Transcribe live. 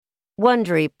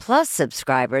Wondery Plus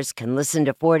subscribers can listen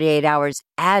to 48 Hours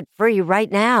ad-free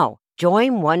right now.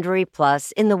 Join Wondery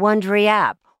Plus in the Wondery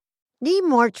app. Need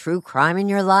more true crime in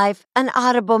your life? An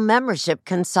Audible membership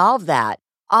can solve that.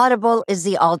 Audible is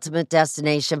the ultimate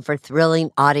destination for thrilling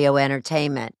audio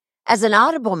entertainment. As an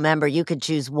Audible member, you can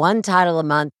choose one title a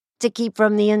month to keep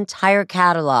from the entire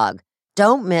catalog.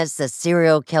 Don't miss The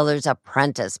Serial Killer's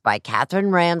Apprentice by Katherine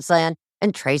Ramsland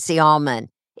and Tracy Ullman.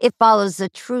 It follows the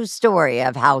true story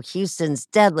of how Houston's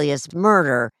deadliest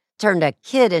murder turned a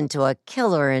kid into a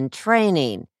killer in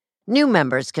training. New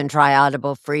members can try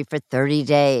Audible free for 30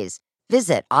 days.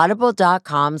 Visit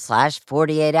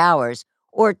audible.com/48 hours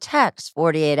or text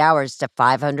 48 hours to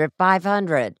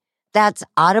 500-500. That's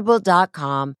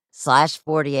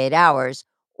audible.com/48 hours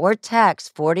or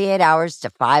text 48 hours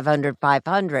to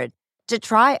 500-500 to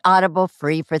try Audible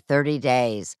free for 30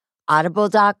 days.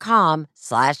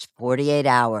 Audible.com/48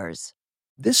 hours.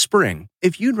 This spring,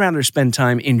 if you'd rather spend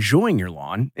time enjoying your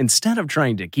lawn instead of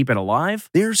trying to keep it alive,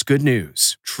 there's good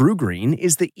news. True Green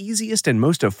is the easiest and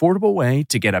most affordable way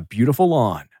to get a beautiful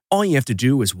lawn. All you have to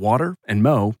do is water and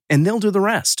mow, and they'll do the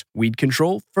rest. Weed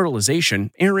control,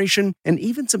 fertilization, aeration, and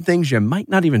even some things you might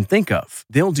not even think of.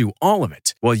 They'll do all of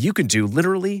it, while you can do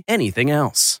literally anything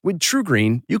else. With True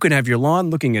Green, you can have your lawn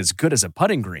looking as good as a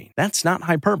putting green. That's not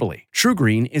hyperbole. True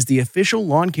Green is the official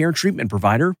lawn care treatment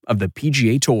provider of the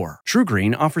PGA Tour. True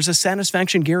Green offers a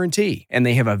satisfaction guarantee, and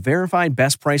they have a verified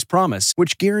best price promise,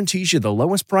 which guarantees you the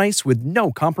lowest price with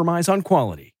no compromise on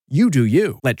quality. You do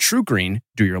you. Let True Green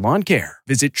do your lawn care.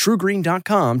 Visit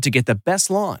TrueGreen.com to get the best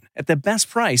lawn at the best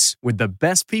price with the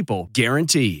best people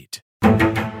guaranteed.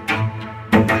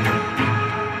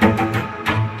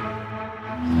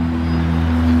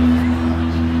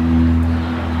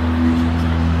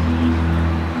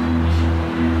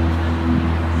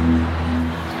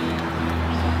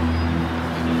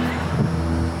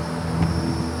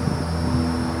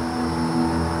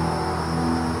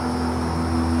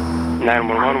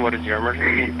 911, what is your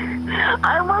emergency?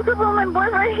 I woke up on my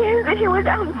boyfriend. He was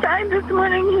outside this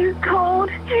morning. He's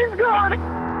cold. He's gone.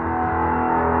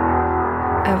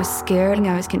 I was scared and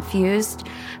I was confused.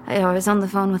 I was on the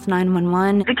phone with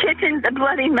 911. The kitchen's a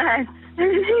bloody mess.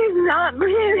 He's not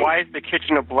breathing. Why is the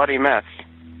kitchen a bloody mess?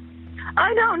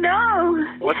 I don't know.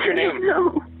 What's your name?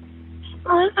 No.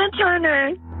 Melissa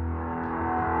Turner.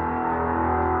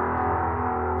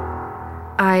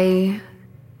 I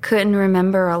couldn't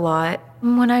remember a lot.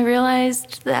 When I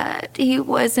realized that he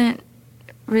wasn't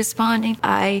responding,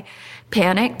 I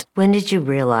panicked. When did you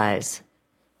realize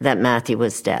that Matthew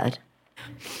was dead?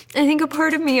 I think a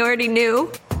part of me already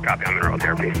knew. Copy, on the road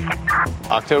therapy.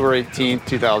 October 18th,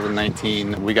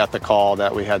 2019, we got the call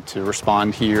that we had to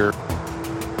respond here.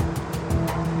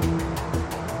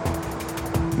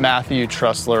 Matthew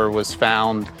Trussler was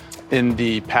found in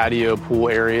the patio pool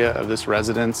area of this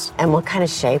residence. And what kind of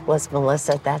shape was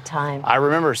Melissa at that time? I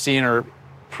remember seeing her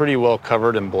pretty well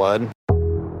covered in blood.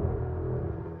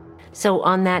 So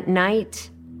on that night,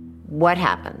 what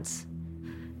happens?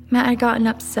 Matt had gotten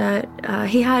upset.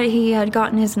 He had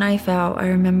gotten his knife out, I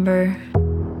remember.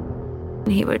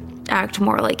 He would act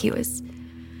more like he was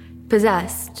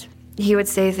possessed. He would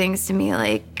say things to me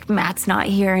like, Matt's not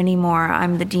here anymore,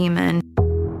 I'm the demon.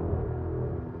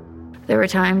 There were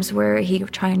times where he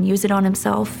would try and use it on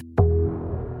himself.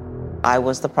 I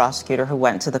was the prosecutor who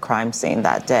went to the crime scene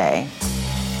that day.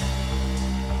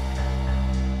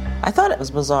 I thought it was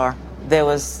bizarre. There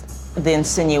was the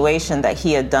insinuation that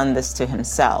he had done this to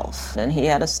himself, and he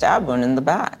had a stab wound in the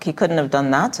back. He couldn't have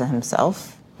done that to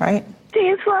himself, right?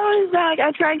 He's falling back.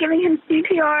 I tried giving him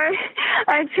CPR.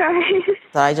 I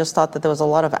just thought that there was a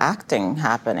lot of acting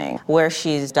happening, where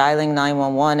she's dialing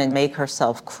 911 and make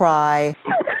herself cry.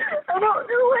 I don't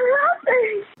know what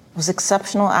happened. It was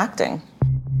exceptional acting.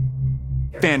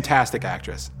 Fantastic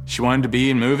actress. She wanted to be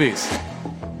in movies.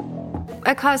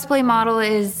 A cosplay model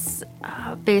is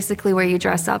basically where you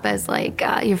dress up as like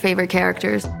your favorite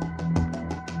characters.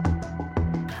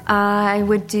 I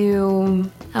would do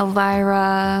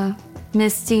Elvira,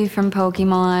 Misty from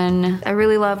Pokemon. I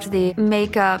really loved the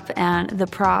makeup and the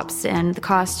props and the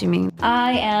costuming.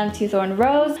 I am Two-Thorn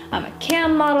Rose. I'm a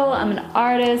cam model. I'm an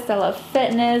artist. I love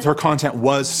fitness. Her content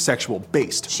was sexual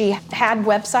based. She had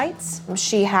websites.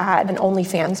 She had an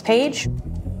OnlyFans page.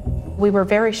 We were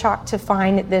very shocked to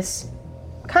find this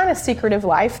kind of secretive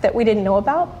life that we didn't know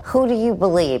about. Who do you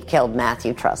believe killed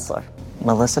Matthew Trussler?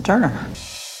 Melissa Turner.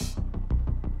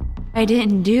 I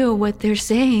didn't do what they're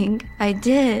saying. I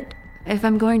did. If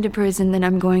I'm going to prison, then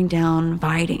I'm going down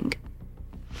fighting.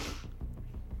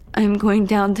 I'm going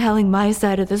down telling my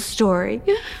side of the story.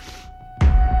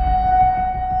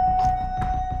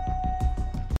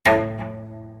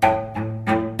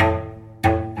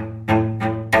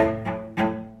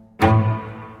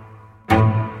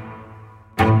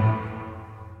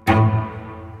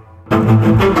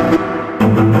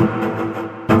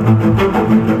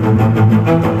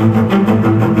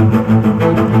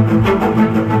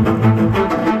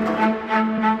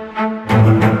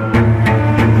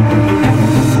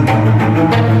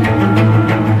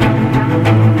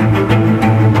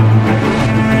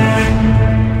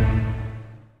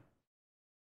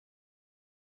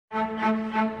 Jasper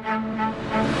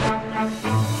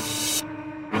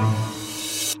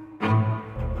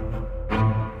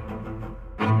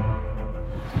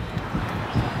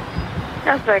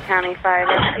County Fire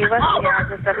Rescue. What's the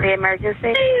address of the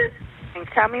emergency?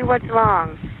 Tell me what's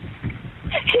wrong.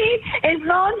 He is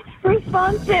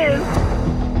non-responsive.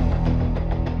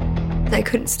 I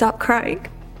couldn't stop crying.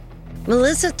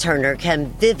 Melissa Turner can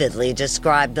vividly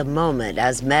describe the moment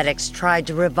as medics tried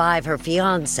to revive her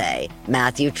fiancé,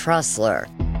 Matthew Trussler.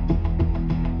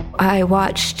 I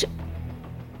watched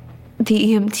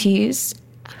the EMTs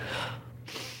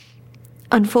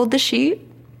unfold the sheet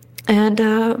and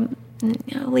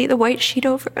lay the white sheet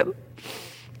over him.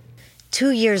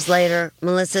 2 years later,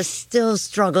 Melissa still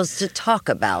struggles to talk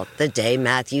about the day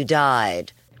Matthew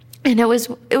died. And it was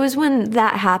when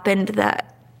that happened that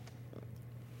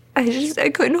I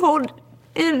couldn't hold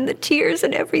in the tears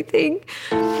and everything.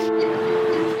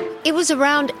 It was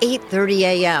around 8:30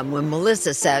 a.m. when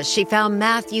Melissa says she found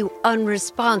Matthew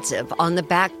unresponsive on the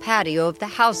back patio of the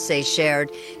house they shared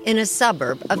in a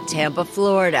suburb of Tampa,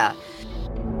 Florida.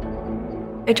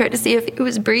 I tried to see if he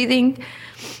was breathing,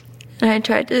 and I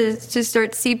tried to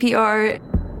start CPR.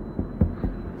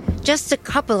 Just a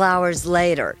couple hours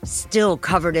later, still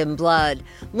covered in blood,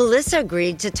 Melissa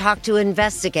agreed to talk to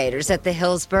investigators at the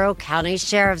Hillsborough County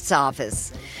Sheriff's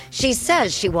Office. She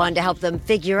says she wanted to help them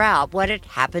figure out what had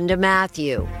happened to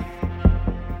Matthew.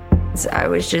 I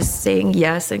was just saying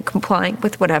yes and complying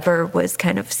with whatever was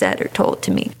kind of said or told to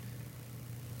me.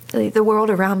 The world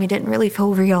around me didn't really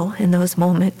feel real in those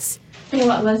moments. A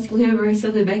lot less glamorous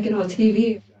than they make it on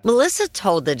TV. Melissa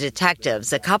told the detectives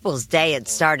the couple's day had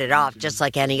started off just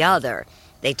like any other.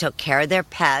 They took care of their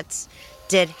pets,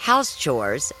 did house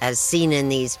chores, as seen in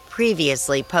these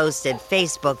previously posted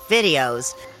Facebook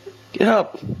videos. Get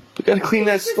up. We gotta clean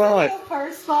that spot.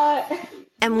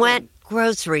 And went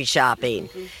grocery shopping.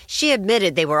 She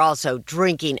admitted they were also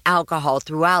drinking alcohol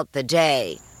throughout the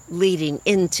day, leading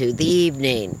into the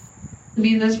evening. I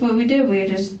mean, that's what we did.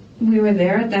 We were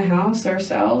there at the house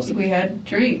ourselves. We had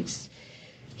drinks.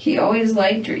 He always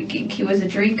liked drinking. He was a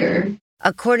drinker.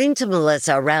 According to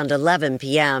Melissa, around 11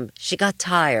 p.m., she got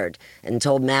tired and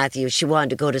told Matthew she wanted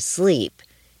to go to sleep.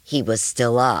 He was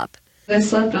still up. I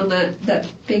slept on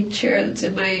that big chair that's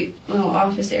in my little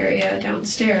office area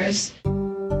downstairs.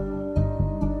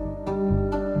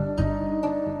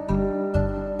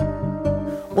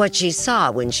 What she saw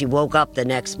when she woke up the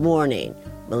next morning,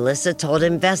 Melissa told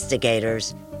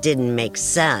investigators, didn't make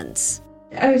sense.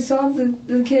 I saw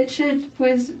the kitchen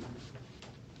was...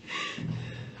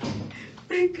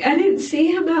 I didn't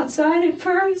see him outside at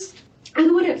first. I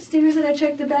went upstairs and I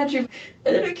checked the bedroom,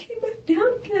 and then I came back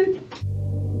down again.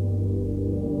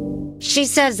 She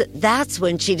says that's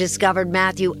when she discovered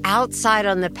Matthew outside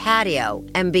on the patio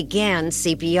and began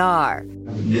CPR.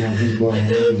 Yeah, he's blowing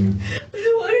up you.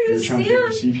 They're trying to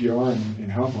get CPR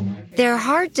and help him. They're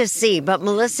hard to see, but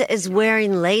Melissa is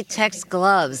wearing latex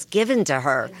gloves given to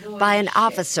her by an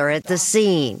officer at the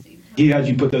scene. He had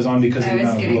you put those on because I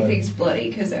was getting things bloody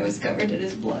because I was covered in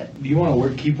his blood. Do you want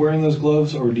to keep wearing those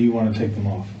gloves, or do you want to take them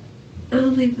off? I'll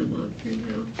leave them on for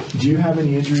now. Do you have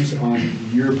any injuries on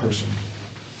your person?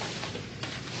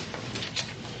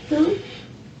 No.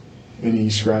 Any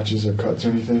scratches or cuts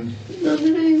or anything? None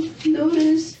that I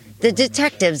noticed. The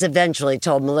detectives eventually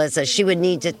told Melissa she would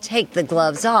need to take the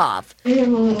gloves off. I have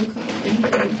a little cut in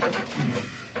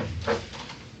here.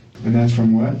 And that's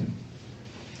from what?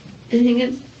 I think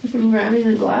it's from grabbing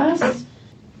the glass.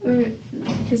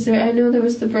 Because I know there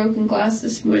was the broken glass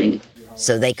this morning.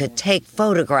 So they could take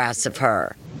photographs of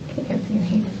her. Open your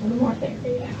hand a little more there.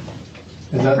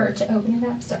 That hurt to open it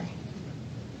up, sorry.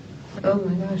 Oh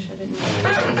my gosh, I didn't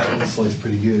know. This looks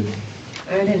pretty good.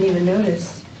 I didn't even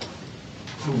notice.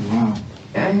 Oh, wow.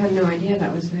 I had no idea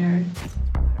that was there.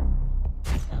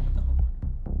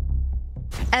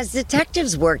 As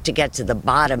detectives worked to get to the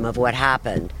bottom of what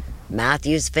happened,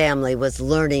 Matthew's family was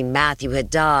learning Matthew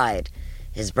had died.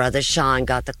 His brother Sean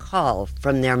got the call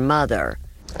from their mother.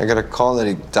 I got a call that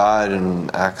he died in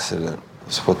an accident.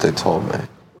 That's what they told me.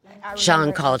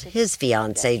 Sean called his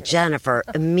fiancée, Jennifer,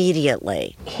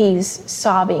 immediately. He's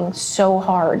sobbing so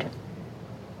hard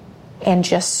and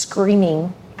just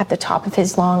screaming at the top of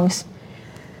his lungs.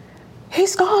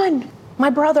 He's gone. My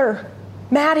brother,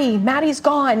 Maddie's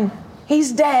gone.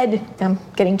 He's dead. I'm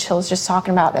getting chills just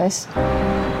talking about this.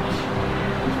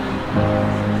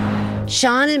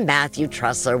 Sean and Matthew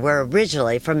Trussler were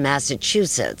originally from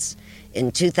Massachusetts.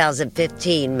 In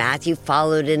 2015, Matthew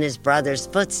followed in his brother's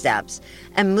footsteps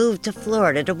and moved to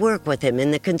Florida to work with him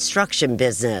in the construction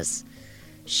business.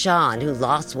 Sean, who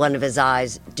lost one of his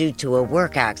eyes due to a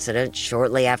work accident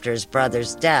shortly after his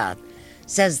brother's death,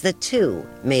 says the two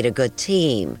made a good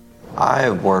team. I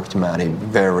have worked Matty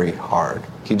very hard.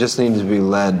 He just needs to be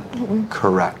led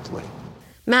correctly.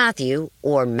 Matthew,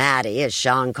 or Matty as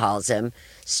Sean calls him,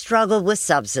 struggled with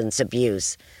substance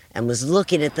abuse and was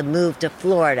looking at the move to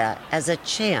Florida as a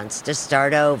chance to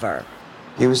start over.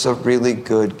 He was a really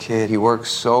good kid. He worked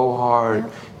so hard.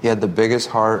 He had the biggest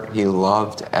heart. He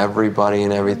loved everybody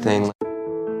and everything.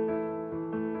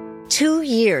 2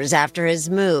 years after his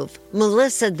move,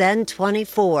 Melissa, then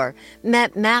 24,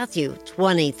 met Matthew,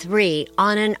 23,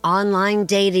 on an online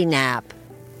dating app.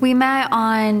 We met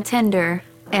on Tinder,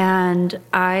 and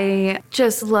I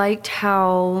just liked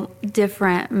how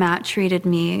different Matt treated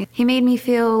me. He made me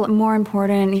feel more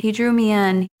important. He drew me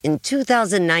in. In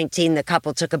 2019, the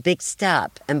couple took a big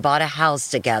step and bought a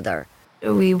house together.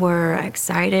 We were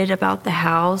excited about the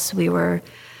house. We were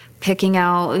picking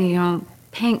out,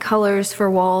 paint colors for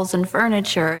walls and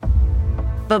furniture.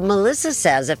 But Melissa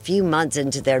says a few months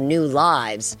into their new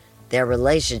lives, their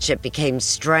relationship became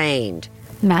strained.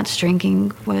 Matt's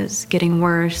drinking was getting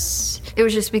worse. It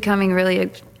was just becoming really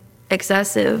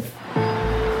excessive.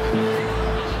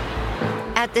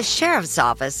 At the sheriff's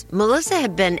office, Melissa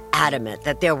had been adamant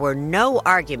that there were no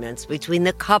arguments between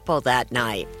the couple that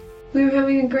night. We were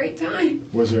having a great time.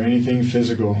 Was there anything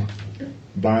physical,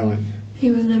 violent?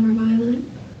 He was never violent.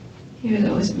 He was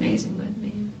always amazing with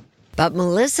me. But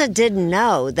Melissa didn't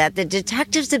know that the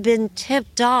detectives had been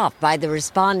tipped off by the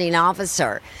responding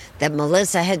officer that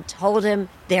Melissa had told him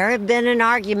there had been an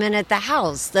argument at the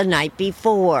house the night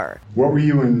before. What were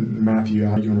you and Matthew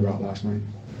arguing about last night?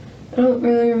 I don't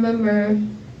really remember.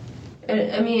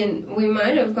 I mean, we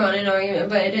might have gotten in an argument,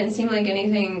 but it didn't seem like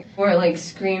anything or like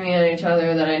screaming at each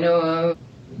other that I know of.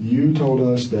 You told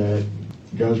us that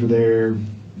you guys were there,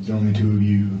 there's only two of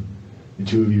you, the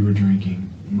two of you were drinking.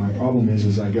 My problem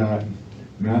is I got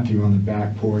Matthew on the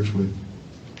back porch with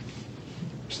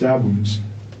stab wounds.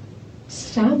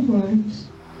 Stab wounds?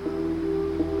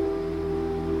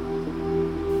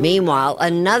 Meanwhile,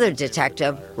 another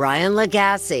detective, Ryan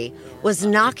Lagasse, was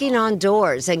knocking on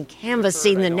doors and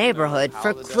canvassing the neighborhood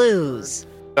for clues.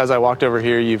 As I walked over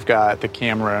here, you've got the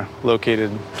camera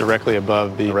located directly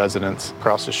above the residence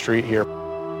across the street here.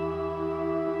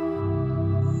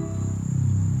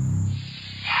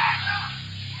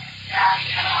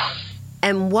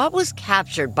 And what was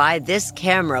captured by this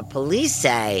camera, police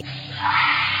say,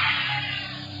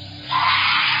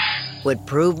 would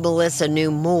prove Melissa knew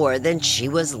more than she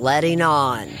was letting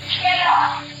on. Get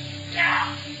up! Get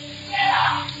up! Get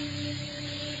up!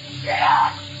 Get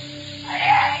up!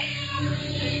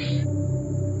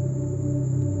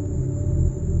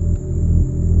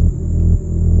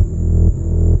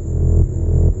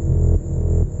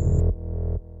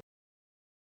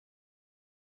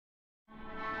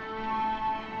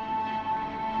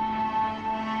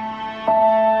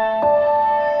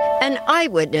 An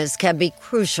eyewitness can be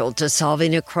crucial to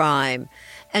solving a crime.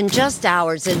 And just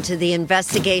hours into the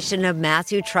investigation of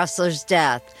Matthew Trussler's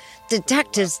death,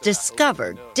 detectives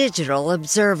discovered digital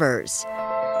observers.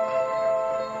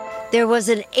 There was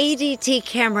an ADT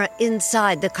camera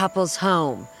inside the couple's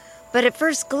home, but at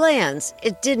first glance,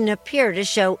 it didn't appear to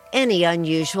show any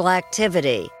unusual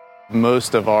activity.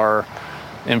 Most of our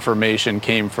information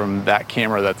came from that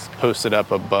camera that's posted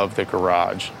up above the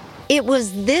garage. It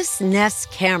was this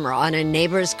Nest camera on a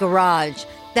neighbor's garage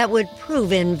that would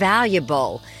prove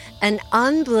invaluable. An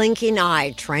unblinking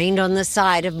eye trained on the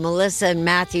side of Melissa and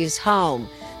Matthew's home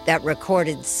that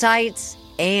recorded sights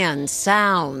and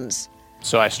sounds.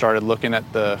 So I started looking at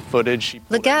the footage.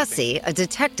 Lagasse, a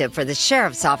detective for the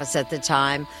sheriff's office at the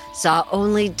time, saw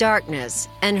only darkness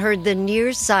and heard the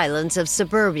near silence of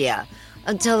suburbia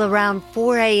until around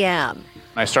 4 a.m.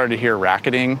 I started to hear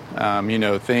racketing,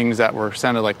 things that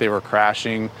sounded like they were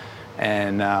crashing.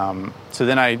 And so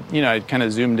then I kind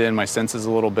of zoomed in my senses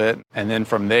a little bit. And then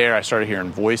from there, I started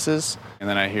hearing voices. And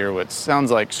then I hear what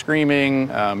sounds like screaming,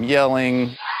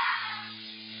 yelling.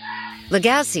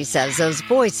 Lagasse says those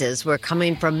voices were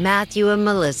coming from Matthew and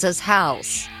Melissa's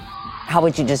house. How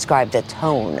would you describe the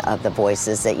tone of the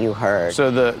voices that you heard?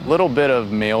 So the little bit of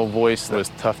male voice was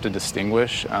tough to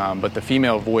distinguish, but the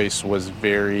female voice was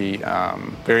very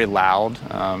loud,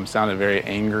 sounded very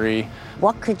angry.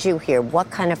 What could you hear?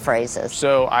 What kind of phrases?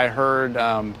 So I heard,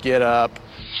 get up.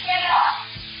 Get up!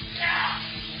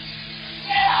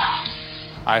 Get up!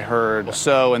 I heard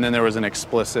so, and then there was an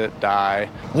explicit die.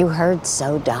 You heard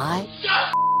so die?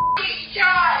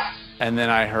 Die! And then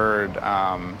I heard,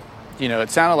 it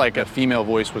sounded like a female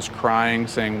voice was crying,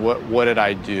 saying, what did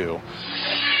I do?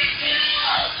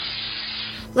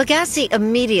 Lagasse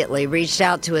immediately reached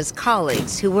out to his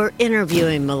colleagues who were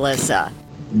interviewing Melissa.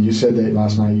 You said that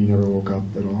last night you never woke up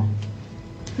at all.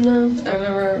 No, I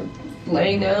remember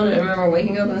laying down and I remember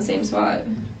waking up in the same spot.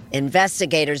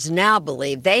 Investigators now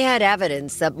believe they had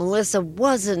evidence that Melissa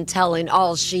wasn't telling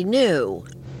all she knew.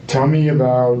 Tell me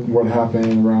about what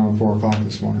happened around 4 o'clock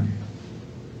this morning.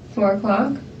 4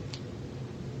 o'clock?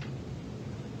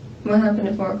 What happened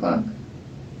at 4 o'clock?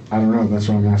 I don't know, that's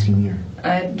what I'm asking you.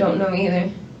 I don't know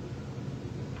either.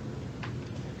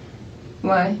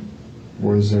 Why?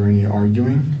 Was there any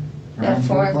arguing? At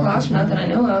 4 o'clock? Not that I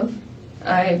know of.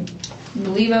 I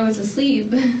believe I was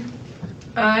asleep.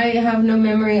 I have no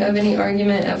memory of any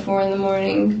argument at 4 in the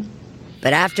morning.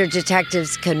 But after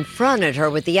detectives confronted her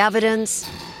with the evidence,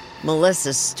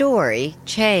 Melissa's story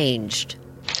changed.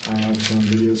 I have some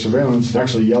video surveillance,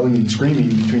 actually yelling and screaming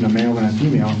between a male and a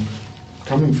female,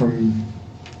 coming from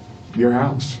your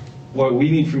house. What we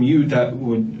need from you that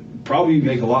would probably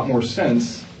make a lot more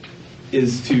sense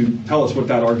is to tell us what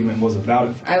that argument was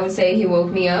about. I would say he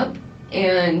woke me up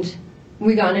and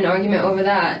we got in an argument over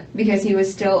that because he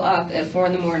was still up at 4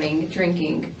 in the morning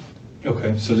drinking.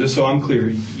 Okay, so just so I'm clear,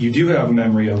 you do have a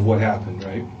memory of what happened,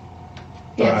 right?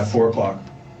 Yes. At 4 o'clock.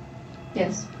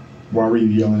 Yes. Why were you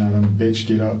yelling at him, bitch,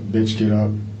 get up, bitch, get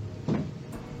up?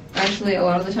 Actually, a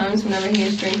lot of the times whenever he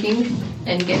is drinking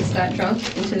and gets that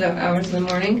drunk into the hours of the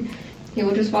morning, he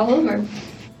will just fall over.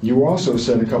 You also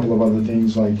said a couple of other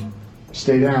things like,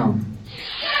 stay down.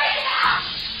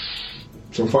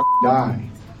 So die.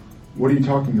 What are you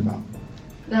talking about?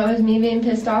 That was me being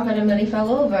pissed off at him that he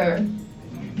fell over.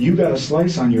 You got a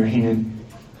slice on your hand.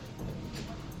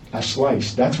 A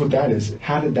slice, that's what that is.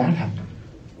 How did that happen?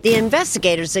 The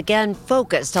investigators again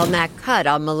focused on that cut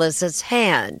on Melissa's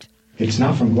hand. It's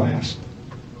not from glass.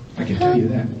 I can tell you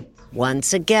that.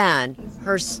 Once again,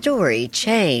 her story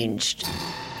changed.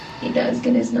 He does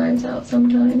get his knives out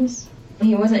sometimes.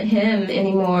 He wasn't him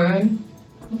anymore,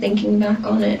 thinking back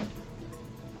on it.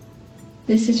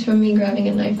 This is from me grabbing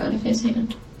a knife out of his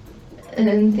hand. And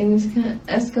then things kind of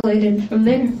escalated from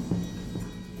there.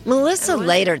 Melissa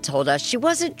later told us she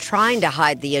wasn't trying to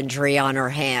hide the injury on her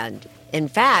hand. In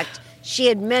fact, she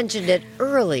had mentioned it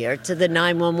earlier to the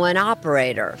 911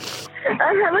 operator.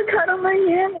 I have a cut on my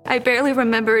hand. I barely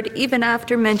remembered, even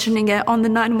after mentioning it on the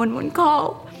 911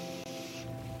 call,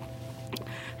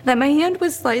 that my hand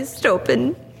was sliced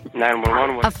open.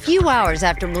 911. A few hours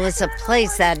after Melissa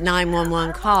placed that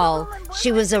 911 call,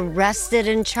 she was arrested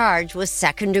and charged with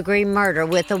second-degree murder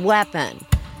with a weapon.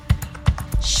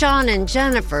 Sean and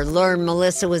Jennifer learned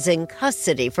Melissa was in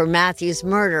custody for Matthew's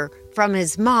murder from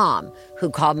his mom, who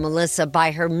called Melissa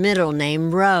by her middle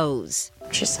name, Rose.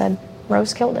 She said,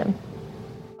 Rose killed him.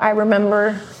 I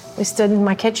remember we stood in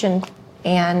my kitchen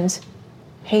and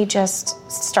he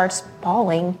just starts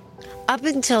bawling. Up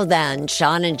until then,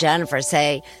 Sean and Jennifer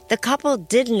say the couple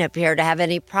didn't appear to have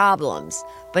any problems,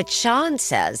 but Sean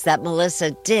says that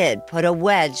Melissa did put a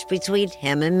wedge between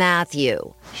him and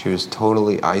Matthew. She was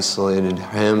totally isolated,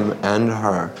 him and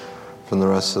her, from the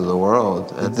rest of the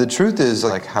world. And the truth is,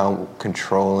 like, how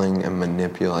controlling and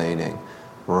manipulating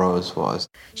Rose was.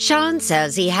 Sean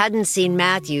says he hadn't seen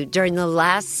Matthew during the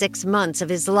last 6 months of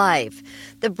his life.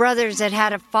 The brothers had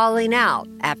had a falling out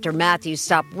after Matthew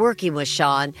stopped working with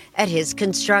Sean at his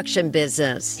construction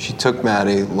business. She took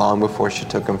Maddie long before she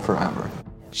took him forever.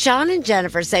 Sean and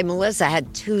Jennifer say Melissa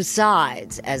had two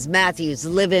sides, as Matthew's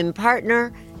live-in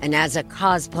partner and as a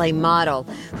cosplay model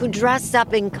who dressed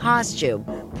up in costume,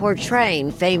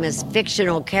 portraying famous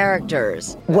fictional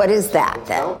characters. What is that,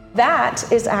 then? That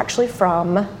is actually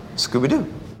from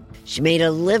Scooby-Doo. She made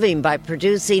a living by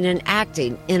producing and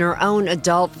acting in her own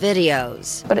adult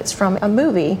videos. But it's from a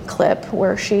movie clip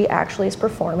where she actually is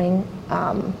performing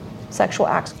sexual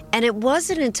acts. And it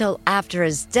wasn't until after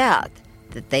his death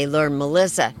that they learned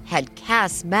Melissa had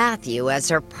cast Matthew as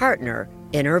her partner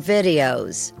in her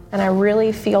videos. And I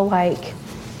really feel like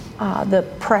the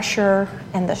pressure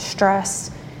and the stress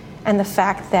and the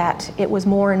fact that it was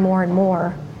more and more and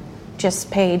more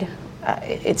just paid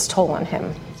its toll on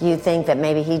him. You think that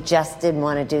maybe he just didn't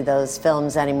want to do those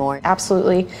films anymore?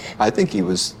 Absolutely. I think he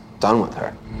was done with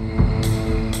her.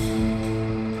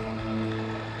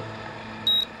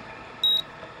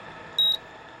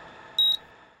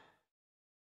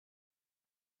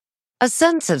 A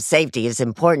sense of safety is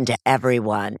important to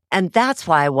everyone, and that's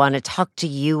why I want to talk to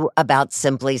you about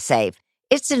Simply Safe.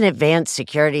 It's an advanced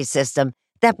security system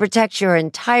that protects your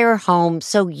entire home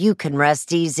so you can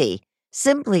rest easy.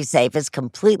 Simply Safe is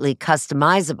completely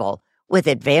customizable with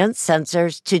advanced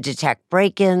sensors to detect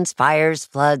break-ins, fires,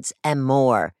 floods, and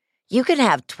more. You can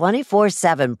have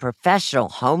 24/7 professional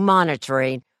home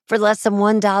monitoring for less than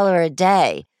 $1 a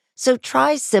day. So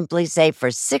try Simply Safe for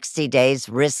 60 days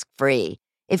risk-free.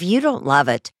 If you don't love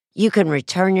it, you can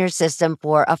return your system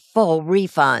for a full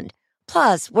refund.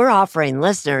 Plus, we're offering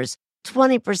listeners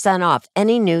 20% off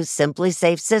any new Simply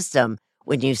Safe system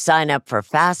when you sign up for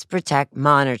Fast Protect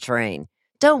monitoring.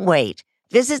 Don't wait.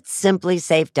 Visit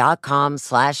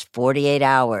simplysafe.com/48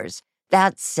 hours.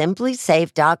 That's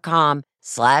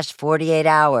simplysafe.com/48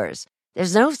 hours.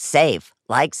 There's no safe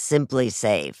like Simply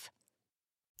Safe.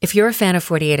 If you're a fan of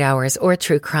 48 Hours or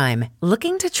true crime,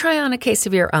 looking to try on a case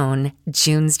of your own,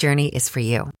 June's Journey is for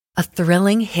you. A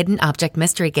thrilling hidden object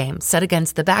mystery game set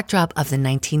against the backdrop of the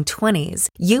 1920s.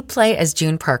 You play as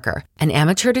June Parker, an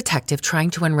amateur detective trying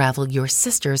to unravel your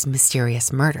sister's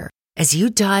mysterious murder. As you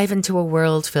dive into a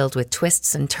world filled with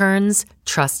twists and turns,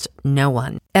 trust no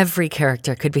one. Every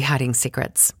character could be hiding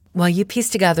secrets. While you piece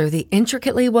together the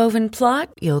intricately woven plot,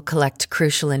 you'll collect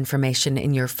crucial information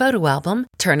in your photo album,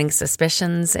 turning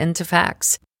suspicions into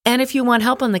facts. And if you want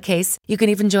help on the case, you can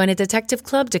even join a detective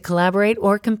club to collaborate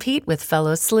or compete with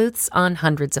fellow sleuths on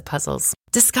hundreds of puzzles.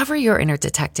 Discover your inner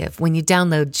detective when you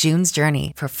download June's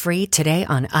Journey for free today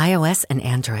on iOS and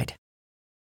Android.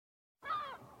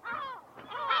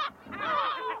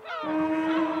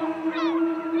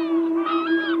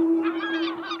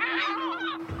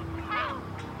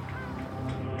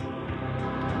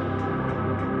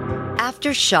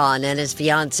 After Sean and his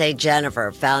fiancée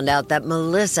Jennifer found out that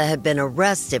Melissa had been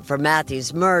arrested for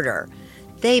Matthew's murder,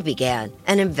 they began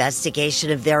an investigation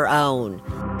of their own.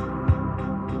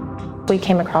 We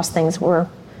came across things that were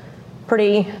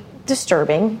pretty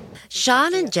disturbing.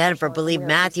 Sean and Jennifer believe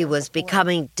Matthew was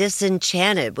becoming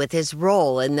disenchanted with his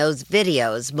role in those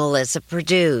videos Melissa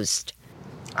produced.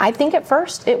 I think at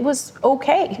first it was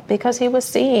okay because he was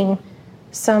seeing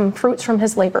some fruits from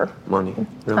his labor. Money.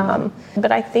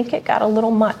 But I think it got a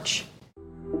little much.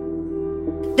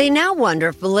 They now wonder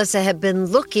if Melissa had been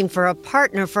looking for a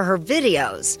partner for her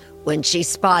videos when she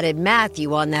spotted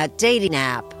Matthew on that dating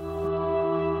app.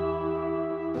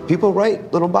 People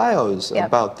write little bios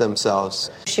about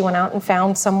themselves. She went out and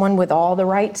found someone with all the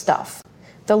right stuff,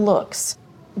 the looks,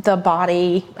 the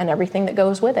body, and everything that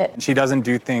goes with it. She doesn't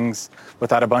do things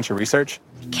without a bunch of research.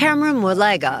 Cameron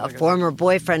Walega, a former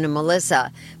boyfriend of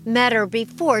Melissa, met her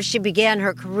before she began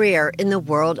her career in the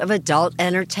world of adult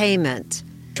entertainment.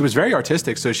 She was very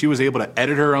artistic, so she was able to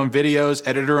edit her own videos,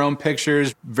 edit her own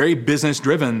pictures, very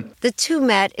business-driven. The two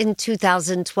met in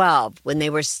 2012 when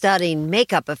they were studying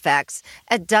makeup effects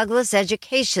at Douglas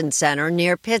Education Center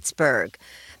near Pittsburgh.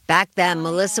 Back then,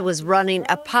 Melissa was running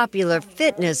a popular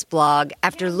fitness blog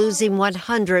after losing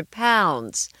 100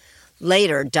 pounds.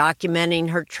 Later, documenting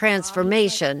her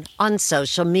transformation on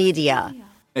social media.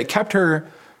 It kept her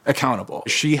accountable.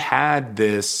 She had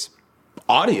this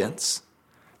audience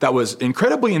that was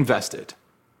incredibly invested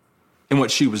in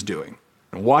what she was doing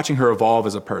and watching her evolve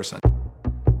as a person.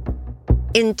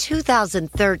 In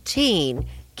 2013,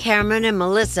 Cameron and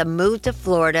Melissa moved to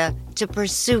Florida to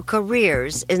pursue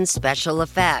careers in special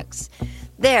effects.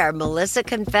 There, Melissa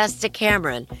confessed to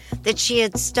Cameron that she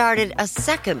had started a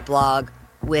second blog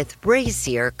with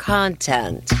racier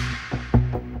content.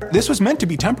 This was meant to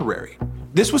be temporary.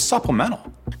 This was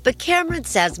supplemental. But Cameron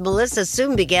says Melissa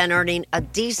soon began earning a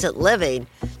decent living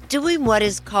doing what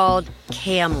is called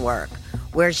cam work,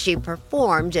 where she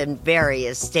performed in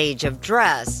various stages of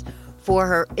dress for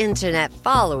her internet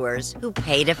followers who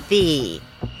paid a fee.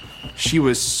 She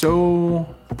was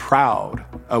so proud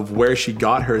of where she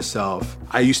got herself.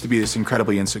 I used to be this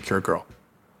incredibly insecure girl.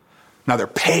 Now they're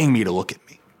paying me to look at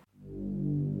me.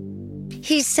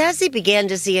 He says he began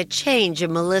to see a change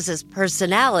in Melissa's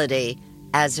personality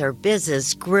as her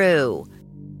business grew.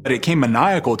 But it came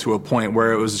maniacal to a point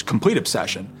where it was complete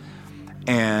obsession.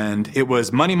 And it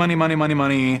was money, money, money, money,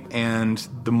 money. And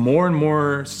the more and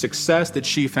more success that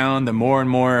she found, the more and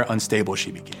more unstable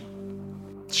she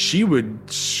became. She would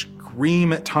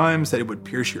scream at times that it would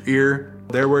pierce your ear.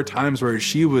 There were times where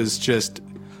she was just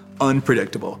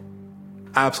unpredictable,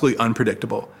 absolutely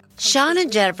unpredictable. Sean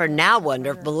and Jennifer now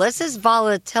wonder if Melissa's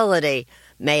volatility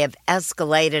may have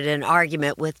escalated an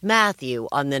argument with Matthew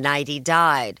on the night he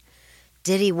died.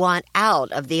 Did he want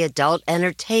out of the adult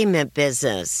entertainment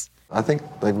business? I think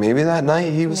maybe that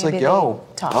night he was like, yo,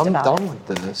 I'm done with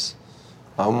this.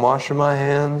 I'm washing my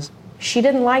hands. She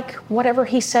didn't like whatever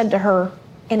he said to her,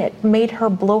 and it made her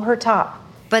blow her top.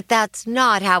 But that's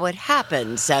not how it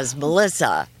happened, says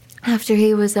Melissa. After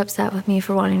he was upset with me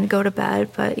for wanting to go to bed,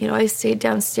 but, I stayed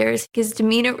downstairs. His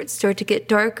demeanor would start to get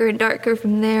darker and darker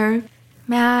from there.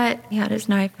 Matt, he had his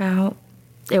knife out.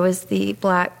 It was the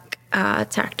black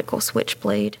tactical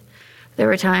switchblade. There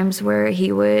were times where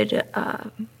he would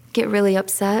get really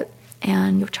upset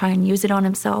and try and use it on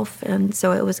himself. And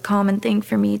so it was a common thing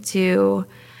for me to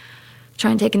try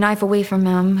and take a knife away from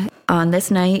him. On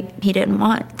this night, he didn't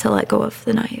want to let go of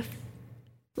the knife.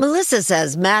 Melissa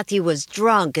says Matthew was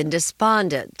drunk and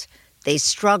despondent. They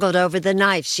struggled over the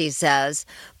knife, she says,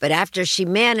 but after she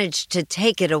managed to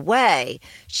take it away,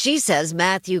 she says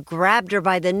Matthew grabbed her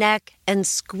by the neck and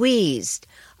squeezed,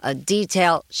 a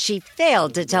detail she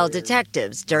failed to tell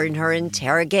detectives during her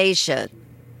interrogation.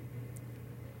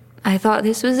 I thought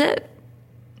this was it.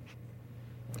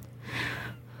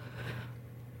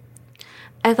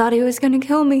 I thought he was going to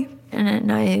kill me,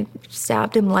 and I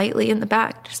stabbed him lightly in the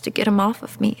back just to get him off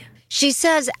of me. She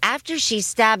says after she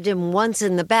stabbed him once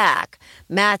in the back,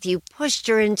 Matthew pushed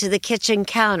her into the kitchen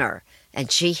counter,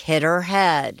 and she hit her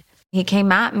head. He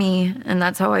came at me, and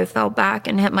that's how I fell back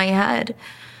and hit my head.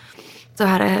 So I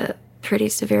had a pretty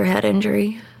severe head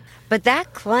injury. But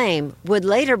that claim would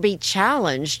later be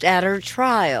challenged at her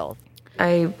trial.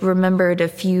 I remembered a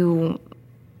few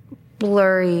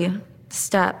blurry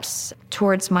steps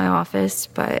towards my office,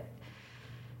 but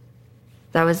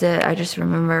that was it. I just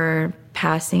remember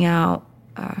passing out,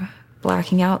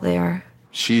 blacking out there.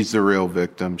 She's the real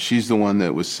victim. She's the one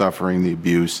that was suffering the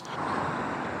abuse.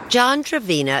 John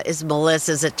Trevina is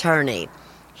Melissa's attorney.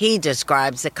 He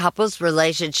describes the couple's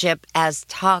relationship as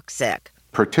toxic.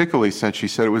 Particularly since she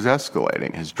said it was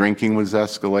escalating. His drinking was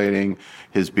escalating,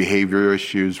 his behavior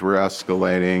issues were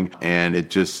escalating, and it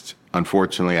just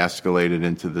unfortunately escalated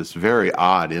into this very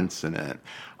odd incident.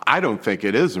 I don't think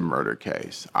it is a murder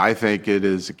case. I think it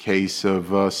is a case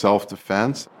of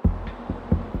self-defense.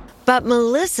 But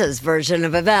Melissa's version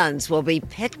of events will be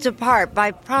picked apart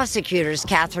by prosecutors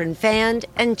Catherine Fand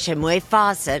and Chimwe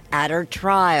Fawcett at her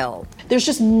trial. There's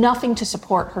just nothing to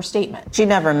support her statement. She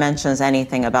never mentions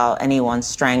anything about anyone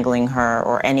strangling her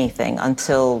or anything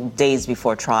until days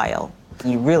before trial.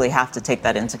 You really have to take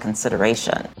that into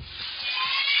consideration.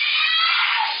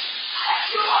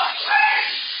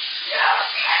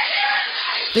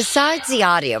 Besides the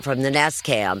audio from the Nest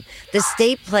Cam, the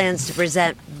state plans to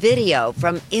present video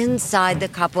from inside the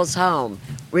couple's home.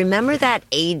 Remember that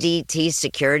ADT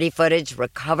security footage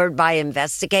recovered by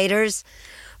investigators?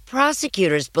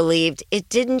 Prosecutors believed it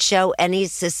didn't show any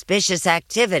suspicious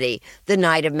activity the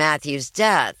night of Matthew's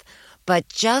death. But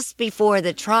just before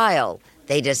the trial,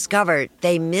 they discovered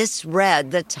they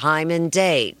misread the time and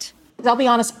date. I'll be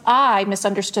honest, I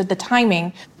misunderstood the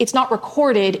timing. It's not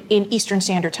recorded in Eastern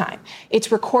Standard Time.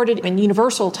 It's recorded in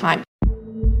Universal Time.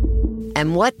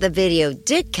 And what the video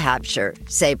did capture,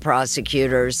 say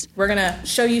prosecutors, we're going to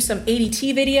show you some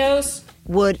ADT videos,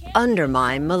 would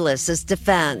undermine Melissa's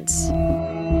defense.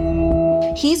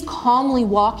 He's calmly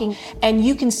walking, and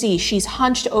you can see she's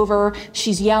hunched over,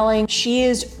 she's yelling, she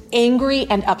is angry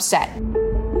and upset.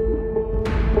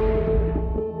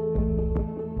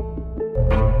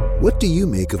 What do you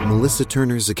make of Melissa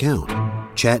Turner's account?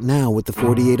 Chat now with the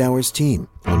 48 Hours team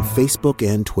on Facebook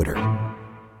and Twitter.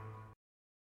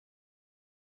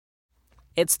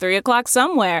 It's 3 o'clock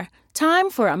somewhere.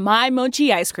 Time for a My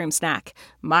Mochi ice cream snack.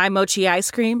 My Mochi ice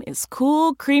cream is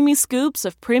cool, creamy scoops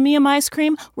of premium ice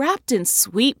cream wrapped in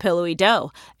sweet, pillowy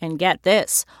dough. And get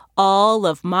this, all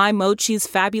of My Mochi's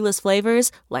fabulous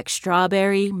flavors, like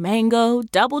strawberry, mango,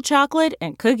 double chocolate,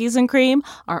 and cookies and cream,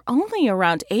 are only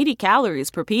around 80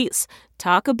 calories per piece.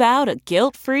 Talk about a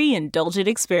guilt-free, indulgent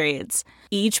experience.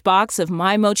 Each box of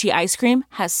My Mochi ice cream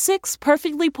has 6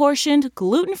 perfectly portioned,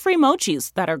 gluten-free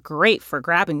mochis that are great for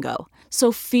grab and go.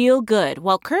 So feel good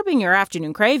while curbing your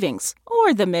afternoon cravings,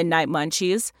 or the midnight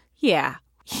munchies. Yeah,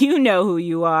 you know who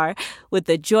you are, with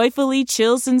the joyfully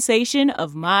chill sensation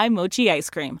of My Mochi ice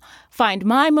cream. Find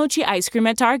My Mochi ice cream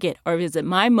at Target or visit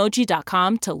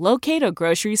MyMochi.com to locate a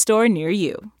grocery store near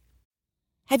you.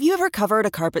 Have you ever covered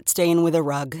a carpet stain with a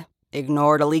rug?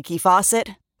 Ignored a leaky faucet?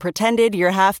 Pretended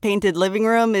your half-painted living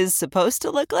room is supposed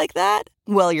to look like that?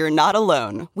 Well, you're not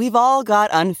alone. We've all got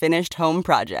unfinished home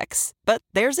projects. But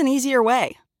there's an easier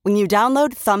way. When you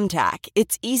download Thumbtack,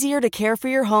 it's easier to care for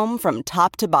your home from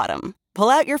top to bottom. Pull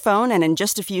out your phone and in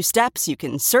just a few steps, you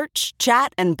can search,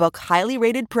 chat, and book highly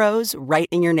rated pros right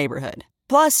in your neighborhood.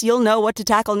 Plus, you'll know what to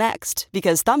tackle next,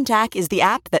 because Thumbtack is the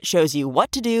app that shows you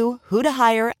what to do, who to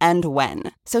hire, and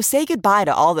when. So say goodbye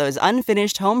to all those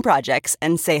unfinished home projects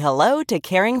and say hello to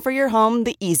caring for your home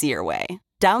the easier way.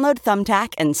 Download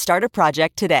Thumbtack and start a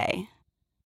project today.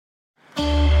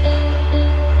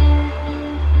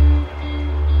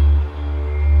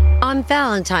 On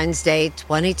Valentine's Day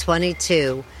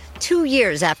 2022, 2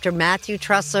 years after Matthew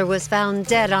Trussler was found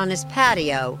dead on his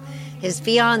patio, his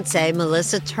fiancée,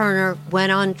 Melissa Turner,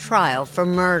 went on trial for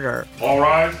murder. All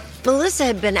right. Melissa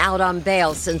had been out on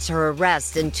bail since her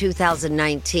arrest in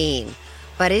 2019.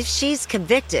 But if she's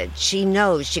convicted, she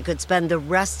knows she could spend the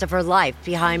rest of her life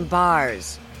behind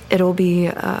bars. It'll be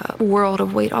a world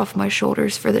of weight off my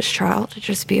shoulders for this trial to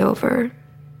just be over.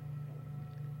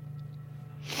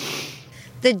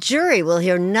 The jury will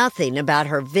hear nothing about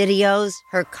her videos,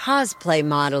 her cosplay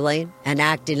modeling, and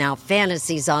acting out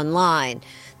fantasies online.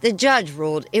 The judge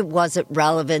ruled it wasn't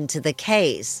relevant to the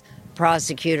case.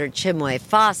 Prosecutor Chinwe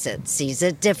Fawcett sees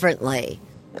it differently.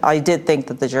 I did think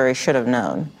that the jury should have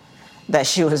known that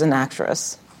she was an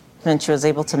actress. And she was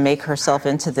able to make herself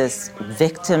into this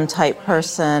victim-type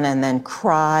person and then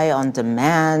cry on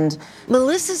demand.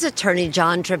 Melissa's attorney,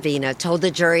 John Trevina, told the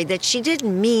jury that she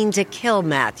didn't mean to kill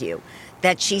Matthew,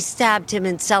 that she stabbed him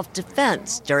in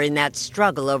self-defense during that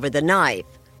struggle over the knife.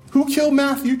 Who killed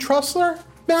Matthew Trussler?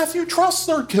 Matthew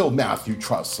Trussler killed Matthew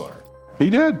Trussler. He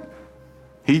did.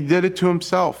 He did it to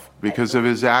himself because of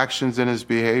his actions and his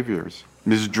behaviors.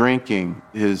 His drinking,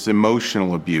 his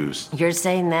emotional abuse. You're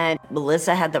saying that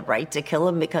Melissa had the right to kill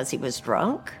him because he was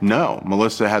drunk? No,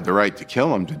 Melissa had the right to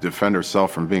kill him to defend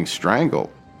herself from being strangled.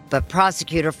 But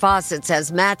Prosecutor Fawcett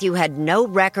says Matthew had no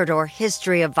record or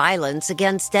history of violence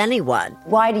against anyone.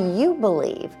 Why do you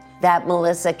believe that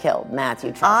Melissa killed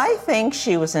Matthew Trussler? I think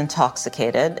she was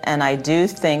intoxicated, and I do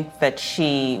think that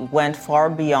she went far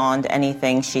beyond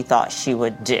anything she thought she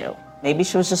would do. Maybe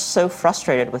she was just so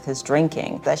frustrated with his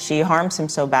drinking that she harms him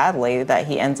so badly that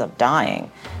he ends up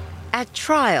dying. At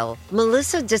trial,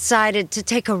 Melissa decided to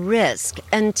take a risk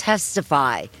and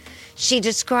testify. She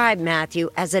described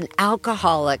Matthew as an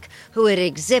alcoholic who had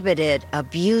exhibited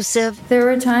abusive... There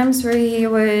were times where he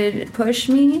would push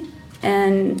me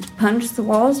and punch the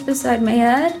walls beside my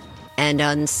head. ...and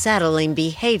unsettling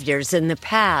behaviors in the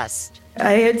past.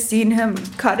 I had seen him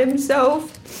cut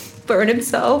himself, burn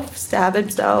himself, stab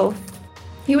himself.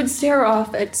 He would stare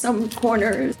off at some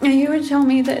corners, and he would tell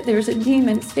me that there's a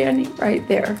demon standing right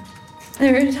there.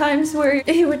 There were times where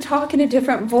he would talk in a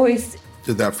different voice.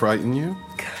 Did that frighten you?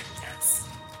 Goodness.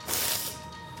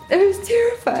 I was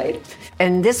terrified.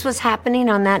 And this was happening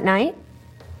on that night?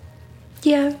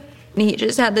 Yeah. And he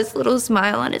just had this little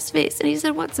smile on his face, and he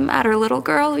said, "What's the matter, little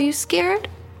girl? Are you scared?"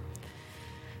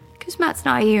 Because Matt's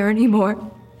not here anymore.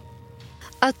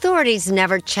 Authorities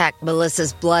never checked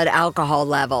Melissa's blood alcohol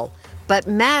level, but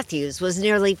Matthew's was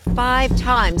nearly 5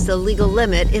 times the legal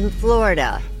limit in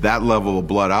Florida. That level of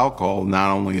blood alcohol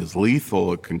not only is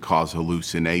lethal, it can cause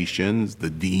hallucinations, the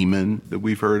demon that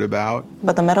we've heard about.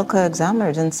 But the medical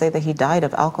examiner didn't say that he died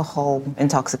of alcohol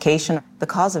intoxication. The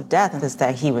cause of death is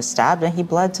that he was stabbed and he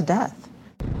bled to death.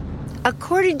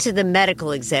 According to the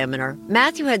medical examiner,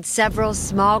 Matthew had several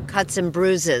small cuts and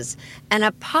bruises and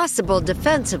a possible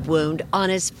defensive wound on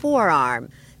his forearm.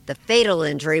 The fatal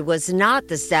injury was not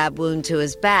the stab wound to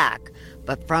his back,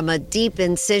 but from a deep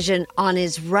incision on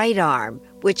his right arm,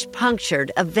 which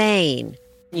punctured a vein.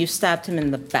 You stabbed him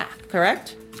in the back,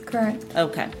 correct? Correct.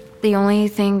 Okay. The only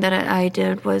thing that I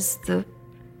did was the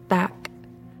back.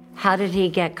 How did he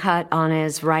get cut on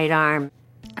his right arm?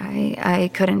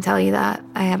 I couldn't tell you that.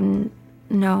 I have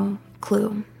no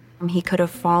clue. He could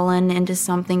have fallen into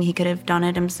something. He could have done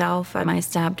it himself. I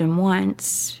stabbed him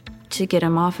once to get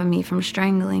him off of me from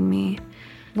strangling me.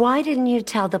 Why didn't you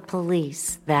tell the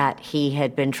police that he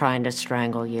had been trying to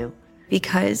strangle you?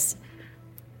 Because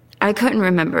I couldn't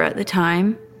remember at the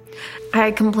time.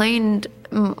 I complained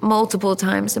multiple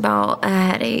times about a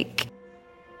headache.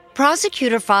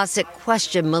 Prosecutor Fawcett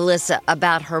questioned Melissa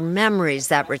about her memories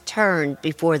that returned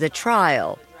before the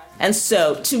trial. And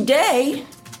so today,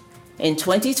 in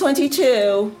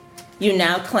 2022, you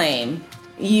now claim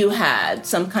you had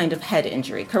some kind of head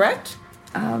injury, correct?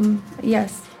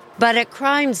 Yes. But a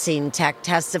crime scene tech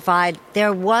testified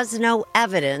there was no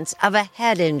evidence of a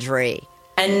head injury.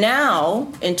 And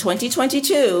now, in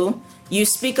 2022, you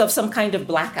speak of some kind of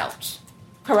blackout,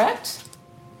 correct?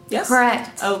 Yes?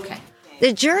 Correct. Okay.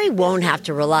 The jury won't have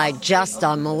to rely just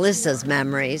on Melissa's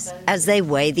memories as they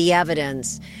weigh the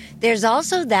evidence. There's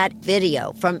also that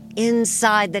video from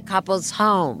inside the couple's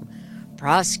home.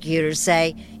 Prosecutors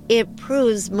say it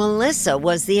proves Melissa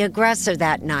was the aggressor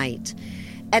that night.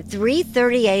 At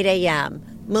 3:38 a.m.,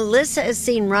 Melissa is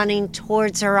seen running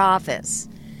towards her office.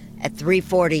 At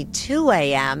 3:42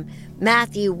 a.m.,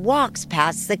 Matthew walks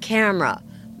past the camera.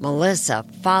 Melissa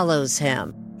follows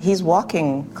him. He's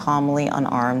walking calmly,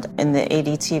 unarmed in the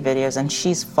ADT videos, and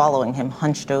she's following him,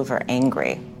 hunched over,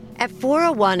 angry. At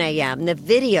 4:01 a.m., the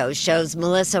video shows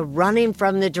Melissa running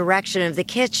from the direction of the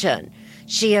kitchen.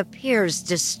 She appears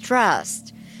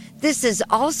distressed. This is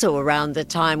also around the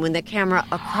time when the camera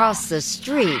across the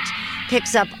street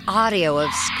picks up audio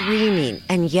of screaming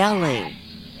and yelling.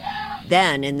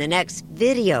 Then, in the next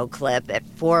video clip at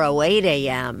 4:08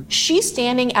 a.m., she's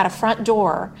standing at a front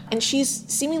door, and she's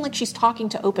seeming like she's talking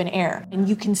to open air. And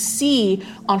you can see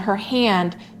on her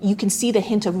hand, you can see the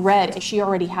hint of red, and she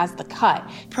already has the cut.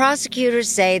 Prosecutors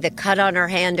say the cut on her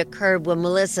hand occurred when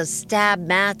Melissa stabbed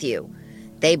Matthew.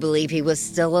 They believe he was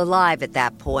still alive at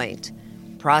that point.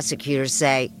 Prosecutors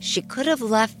say she could have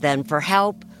left then for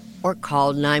help or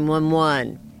called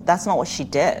 911. That's not what she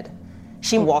did.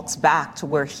 She walks back to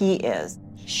where he is.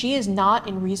 She is not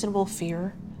in reasonable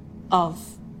fear of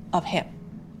him.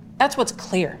 That's what's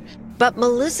clear. But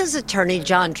Melissa's attorney,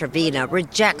 John Trevina,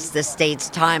 rejects the state's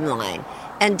timeline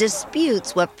and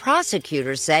disputes what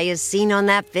prosecutors say is seen on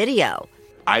that video.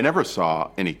 I never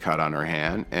saw any cut on her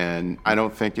hand, and I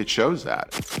don't think it shows that.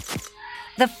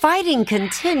 The fighting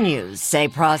continues, say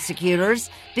prosecutors,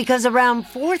 because around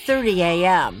 4:30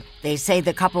 a.m., they say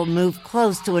the couple moved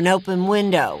close to an open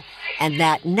window, and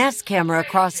that Nest camera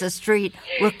across the street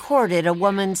recorded a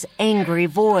woman's angry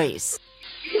voice.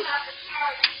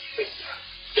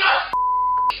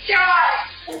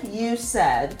 You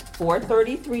said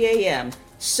 4:33 a.m.,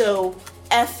 so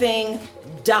effing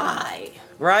die,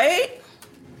 right?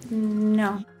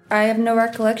 No. I have no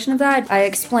recollection of that. I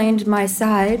explained my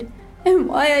side and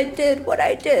why I did what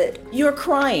I did. You're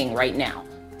crying right now.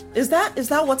 Is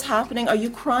that what's happening? Are you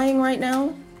crying right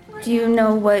now? Do you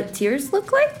know what tears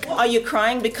look like? Are you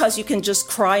crying because you can just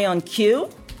cry on cue?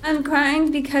 I'm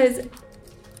crying because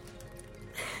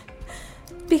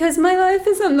my life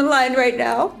is on the line right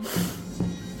now.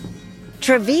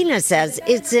 Trevina says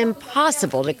it's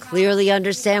impossible to clearly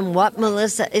understand what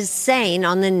Melissa is saying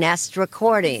on the Nest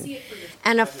recording.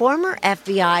 And a former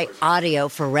FBI audio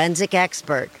forensic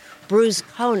expert, Bruce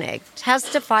Koenig,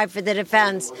 testified for the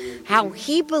defense how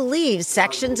he believes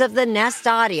sections of the Nest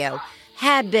audio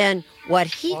had been what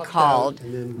he called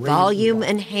volume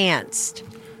enhanced.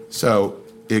 So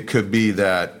it could be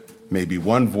that maybe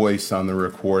one voice on the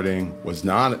recording was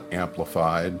not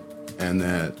amplified and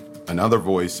that another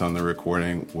voice on the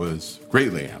recording was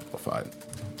greatly amplified.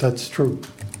 That's true.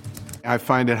 I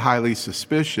find it highly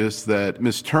suspicious that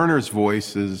Miss Turner's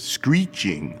voice is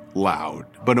screeching loud,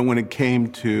 but when it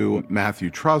came to Matthew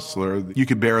Trussler, you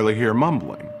could barely hear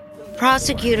mumbling.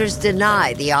 Prosecutors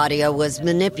deny the audio was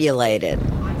manipulated.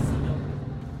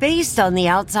 Based on the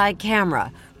outside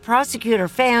camera, prosecutor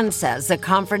Fan says the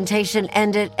confrontation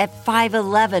ended at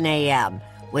 5:11 a.m.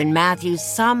 when Matthew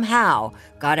somehow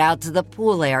got out to the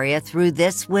pool area through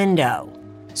this window.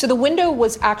 So the window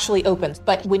was actually open,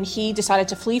 but when he decided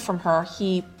to flee from her,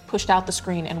 he pushed out the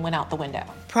screen and went out the window.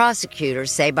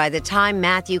 Prosecutors say by the time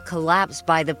Matthew collapsed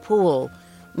by the pool,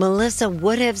 Melissa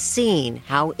would have seen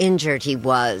how injured he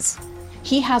was.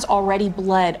 He has already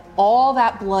bled all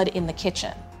that blood in the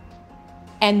kitchen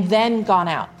and then gone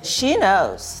out. She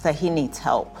knows that he needs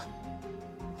help,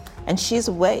 and she's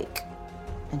awake,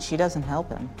 and she doesn't help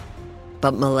him.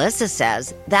 But Melissa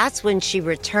says that's when she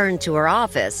returned to her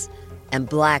office and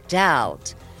blacked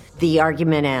out. The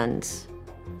argument ends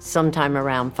sometime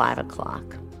around 5 o'clock.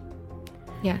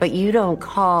 Yeah. But you don't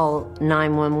call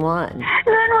 911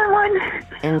 911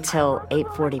 until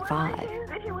 8:45.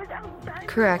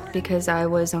 Correct, because I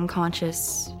was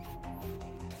unconscious.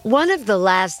 One of the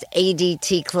last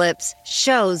ADT clips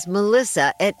shows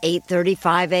Melissa at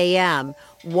 8:35 a.m.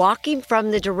 walking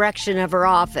from the direction of her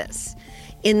office.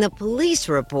 In the police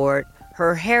report,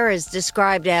 her hair is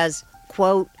described as,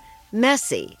 quote,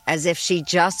 messy, as if she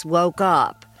just woke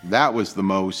up. That was the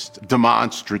most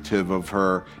demonstrative of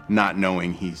her not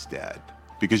knowing he's dead,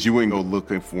 because you wouldn't go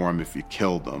looking for him if you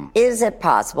killed him. Is it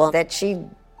possible that she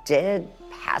did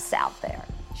pass out there?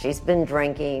 She's been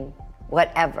drinking,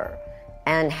 whatever,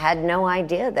 and had no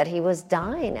idea that he was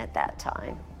dying at that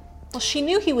time. Well, she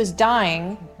knew he was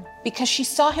dying because she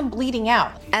saw him bleeding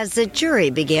out. As the jury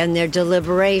began their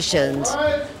deliberations,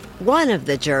 one of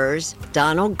the jurors,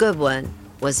 Donald Goodwin,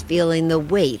 was feeling the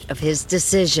weight of his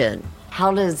decision.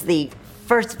 How does the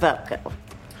first vote go?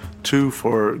 2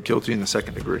 for guilty in the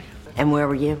second degree. And where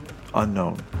were you?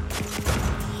 Unknown.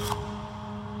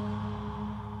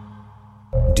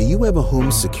 Do you have a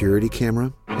home security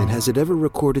camera? And has it ever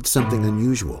recorded something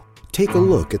unusual? Take a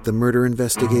look at the murder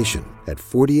investigation at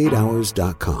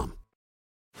 48hours.com.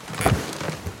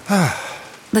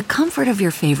 The comfort of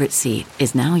your favorite seat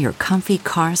is now your comfy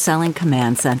car-selling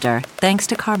command center, thanks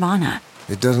to Carvana.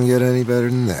 It doesn't get any better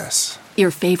than this.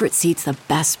 Your favorite seat's the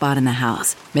best spot in the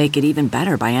house. Make it even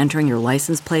better by entering your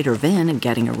license plate or VIN and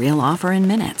getting a real offer in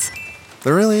minutes.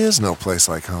 There really is no place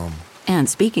like home. And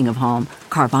speaking of home,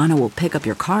 Carvana will pick up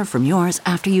your car from yours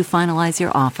after you finalize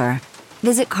your offer.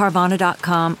 Visit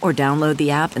Carvana.com or download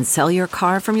the app and sell your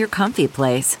car from your comfy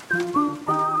place.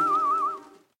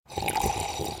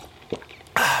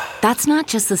 That's not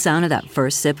just the sound of that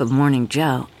first sip of Morning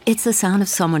Joe. It's the sound of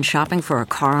someone shopping for a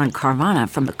car on Carvana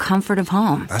from the comfort of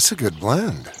home. That's a good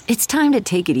blend. It's time to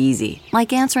take it easy,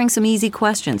 like answering some easy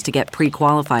questions to get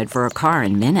pre-qualified for a car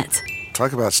in minutes.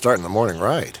 Talk about starting the morning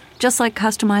right. Just like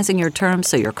customizing your terms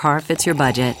so your car fits your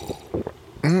budget.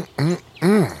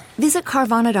 Visit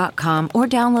Carvana.com or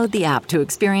download the app to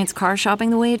experience car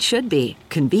shopping the way it should be.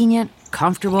 Convenient,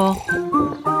 comfortable.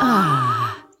 Ah.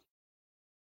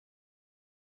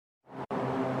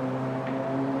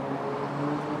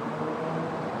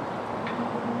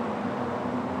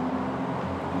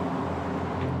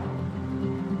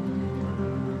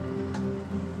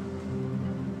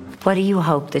 What do you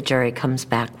hope the jury comes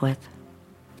back with?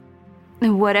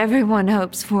 What everyone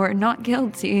hopes for, not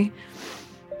guilty.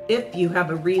 If you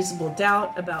have a reasonable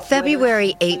doubt about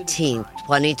February 18th,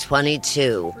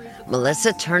 2022,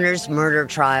 Melissa Turner's murder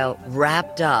trial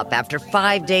wrapped up after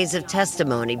 5 days of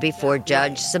testimony before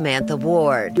Judge Samantha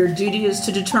Ward. Your duty is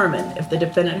to determine if the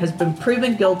defendant has been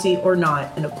proven guilty or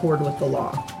not in accord with the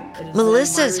law.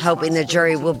 Melissa's hoping the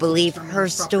jury will believe her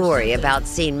story about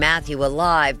seeing Matthew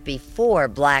alive before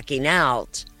blacking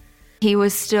out. He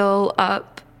was still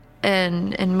up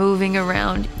and moving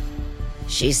around.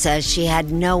 She says she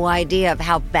had no idea of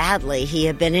how badly he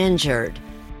had been injured.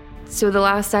 So the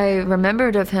last I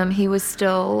remembered of him, he was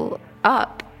still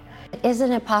up.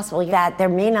 Isn't it possible that there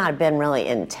may not have been really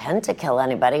intent to kill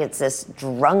anybody? It's this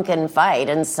drunken fight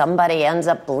and somebody ends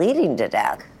up bleeding to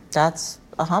death. That's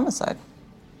a homicide.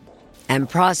 And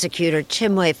prosecutor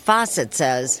Chimwe Fawcett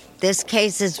says this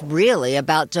case is really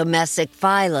about domestic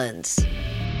violence.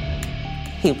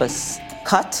 He was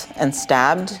cut and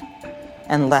stabbed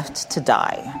and left to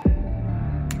die.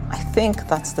 I think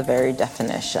that's the very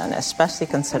definition, especially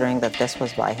considering that this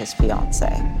was by his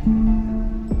fiancée.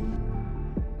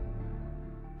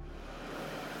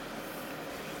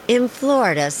 In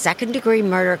Florida, second-degree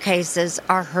murder cases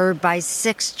are heard by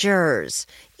 6 jurors.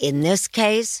 In this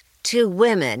case, 2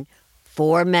 women,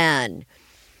 4 men.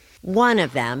 One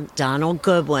of them, Donald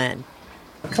Goodwin.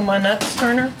 Come on up,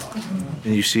 Turner.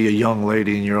 And you see a young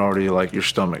lady and you're already like, your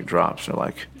stomach drops. You're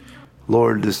like,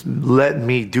 Lord, just let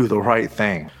me do the right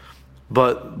thing.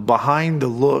 But behind the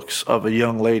looks of a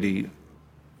young lady,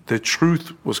 the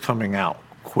truth was coming out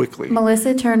quickly.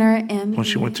 Melissa Turner, when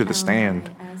she went to the stand,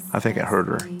 I think it hurt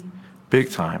her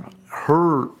big time.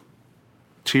 Her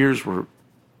tears were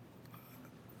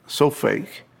so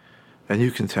fake, and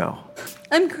you can tell.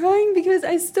 I'm crying because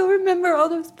I still remember all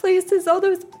those places, all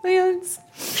those plans.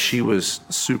 She was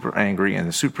super angry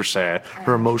and super sad.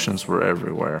 Her emotions were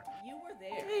everywhere.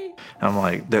 I'm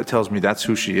like, that tells me that's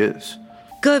who she is.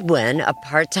 Goodwin, a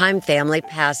part-time family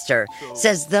pastor,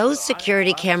 says those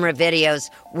security camera videos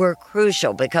were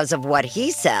crucial because of what he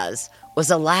says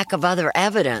was a lack of other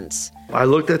evidence. I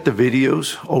looked at the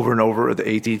videos over and over, the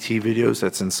ATT videos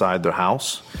that's inside the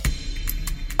house.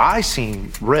 I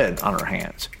seen red on her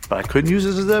hands, but I couldn't use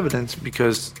it as evidence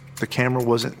because the camera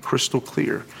wasn't crystal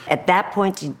clear. At that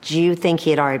point, did you think he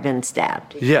had already been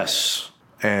stabbed? Yes,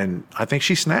 and I think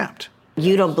she snapped.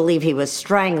 You don't believe he was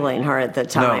strangling her at the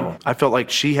time? No, I felt like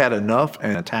she had enough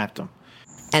and attacked him.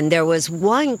 And there was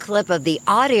one clip of the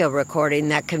audio recording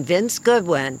that convinced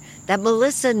Goodwin that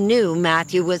Melissa knew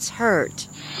Matthew was hurt.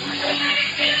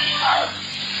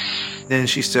 Then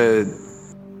she said,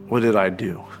 "What did I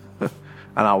do?"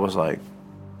 And I was like,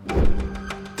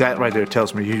 that right there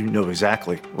tells me you know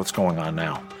exactly what's going on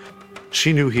now.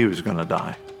 She knew he was going to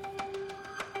die.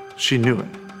 She knew it,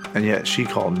 and yet she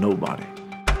called nobody.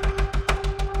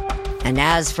 And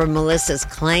as for Melissa's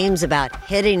claims about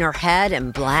hitting her head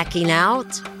and blacking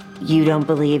out, you don't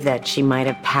believe that she might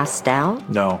have passed out?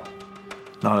 No,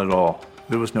 not at all.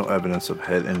 There was no evidence of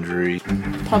head injury.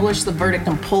 Publish the verdict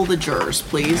and poll the jurors,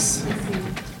 please.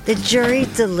 The jury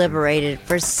deliberated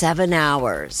for 7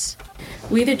 hours.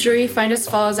 We, the jury, find as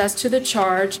follows as to the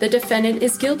charge. The defendant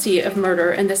is guilty of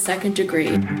murder in the second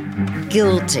degree.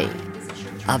 Guilty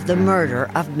of the murder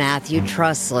of Matthew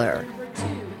Trussler.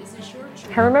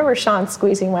 I remember Sean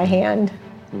squeezing my hand.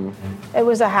 It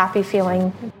was a happy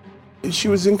feeling. She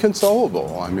was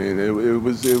inconsolable. I mean, it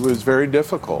was very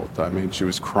difficult. I mean, she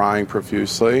was crying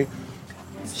profusely.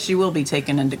 She will be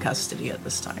taken into custody at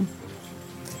this time.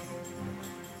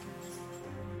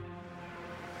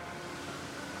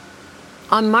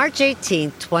 On March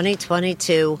 18,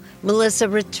 2022, Melissa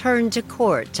returned to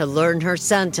court to learn her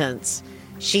sentence.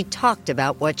 She talked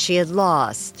about what she had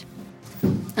lost.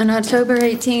 On October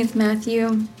 18th,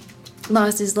 Matthew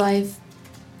lost his life,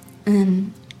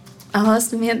 and I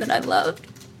lost a man that I loved.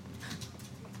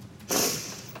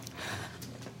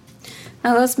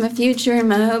 I lost my future and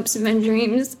my hopes and my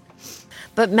dreams.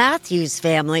 But Matthew's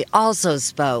family also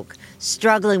spoke,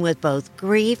 struggling with both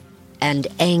grief and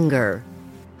anger.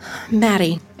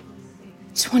 Maddie,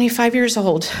 25 years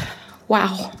old.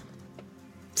 Wow.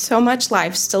 So much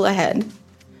life still ahead.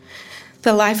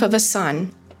 The life of a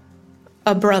son,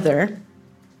 a brother,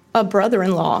 a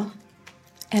brother-in-law,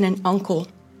 and an uncle.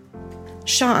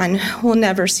 Sean will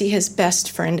never see his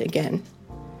best friend again.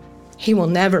 He will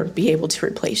never be able to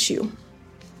replace you.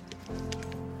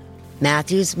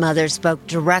 Matthew's mother spoke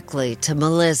directly to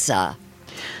Melissa.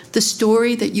 The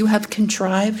story that you have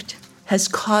contrived has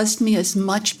caused me as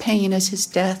much pain as his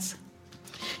death.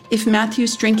 If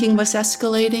Matthew's drinking was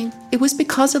escalating, it was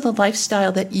because of the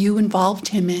lifestyle that you involved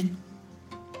him in.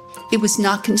 It was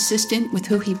not consistent with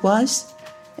who he was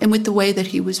and with the way that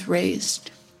he was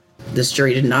raised. This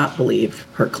jury did not believe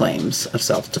her claims of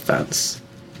self-defense,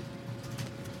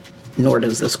 nor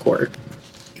does this court.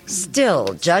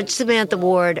 Still, Judge Samantha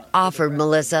Ward offered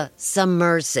Melissa some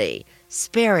mercy,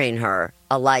 sparing her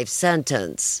a life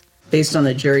sentence. Based on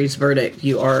the jury's verdict,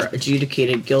 you are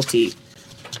adjudicated guilty,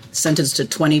 sentenced to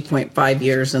 20.5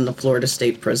 years in the Florida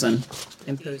State Prison.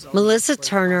 Melissa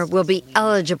Turner will be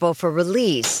eligible for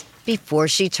release before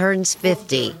she turns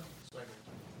 50.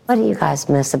 What do you guys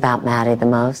miss about Maddie the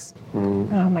most?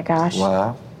 Oh my gosh.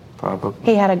 Laugh, probably.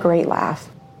 He had a great laugh.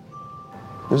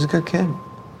 He was a good kid.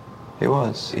 He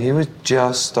was. He was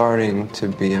just starting to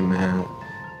be a man.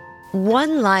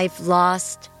 One life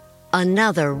lost,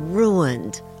 another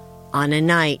ruined. On a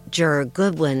night Juror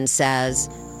Goodwin says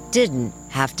didn't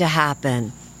have to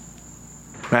happen.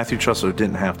 Matthew Tressler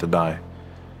didn't have to die.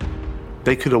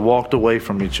 They could have walked away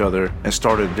from each other and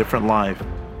started a different life.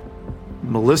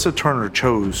 Melissa Turner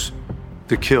chose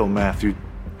to kill Matthew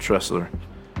Tressler.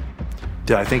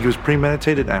 Did I think it was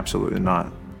premeditated? Absolutely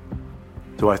not.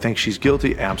 Do I think she's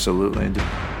guilty? Absolutely.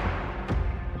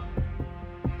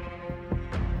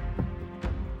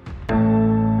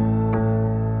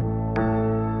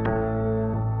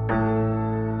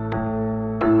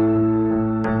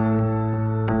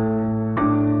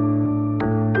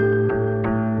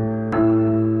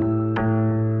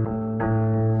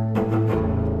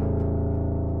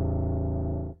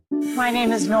 My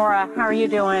name is Nora. How are you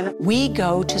doing? We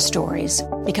go to stories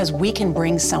because we can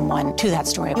bring someone to that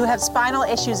story. You have spinal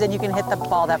issues and you can hit the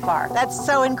ball that far. That's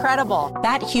so incredible.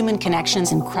 That human connection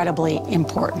is incredibly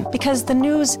important because the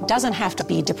news doesn't have to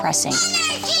be depressing.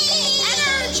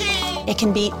 Energy! It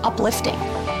can be uplifting.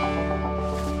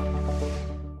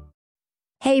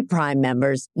 Hey, Prime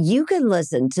members, you can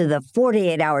listen to the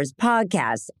 48 Hours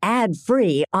podcast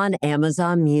ad-free on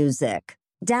Amazon Music.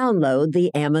 Download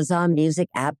the Amazon Music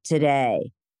app today.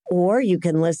 Or you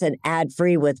can listen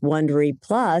ad-free with Wondery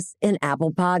Plus in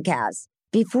Apple Podcasts.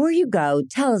 Before you go,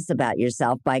 tell us about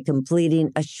yourself by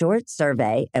completing a short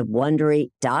survey at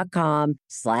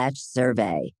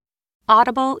Wondery.com/survey.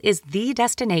 Audible is the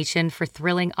destination for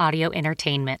thrilling audio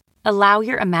entertainment. Allow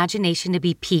your imagination to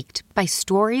be piqued by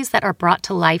stories that are brought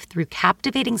to life through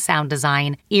captivating sound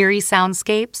design, eerie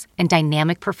soundscapes, and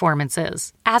dynamic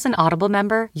performances. As an Audible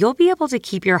member, you'll be able to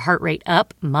keep your heart rate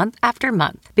up month after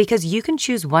month because you can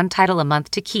choose one title a month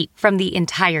to keep from the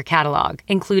entire catalog,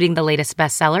 including the latest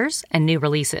bestsellers and new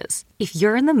releases. If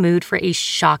you're in the mood for a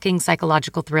shocking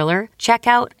psychological thriller, check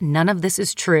out None of This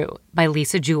Is True by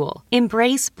Lisa Jewell.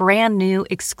 Embrace brand new,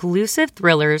 exclusive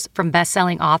thrillers from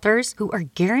best-selling authors who are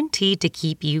guaranteed to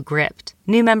keep you gripped.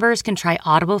 New members can try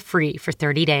Audible free for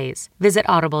 30 days. Visit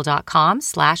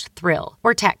audible.com/thrill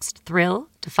or text thrill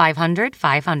to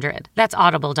 500-500. That's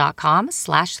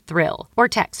audible.com/thrill or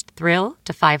text thrill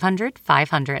to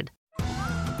 500-500.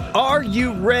 Are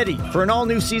you ready for an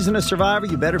all-new season of Survivor?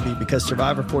 You better be, because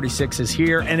Survivor 46 is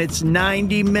here, and it's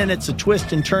 90 minutes of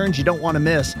twists and turns you don't want to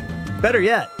miss. Better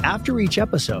yet, after each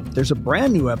episode, there's a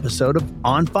brand new episode of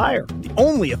On Fire, the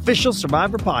only official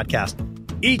Survivor podcast.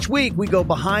 Each week, we go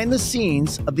behind the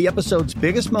scenes of the episode's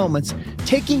biggest moments,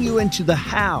 taking you into the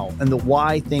how and the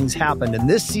why things happened. And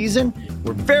this season,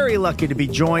 we're very lucky to be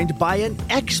joined by an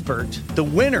expert, the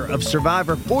winner of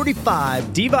Survivor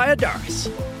 45, Dee Valladares.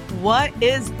 What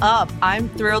is up? I'm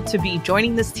thrilled to be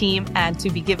joining this team and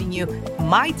to be giving you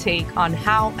my take on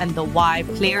how and the why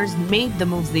players made the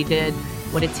moves they did,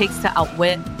 what it takes to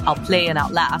outwit, outplay, and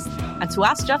outlast, and to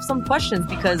ask Jeff some questions,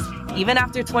 because even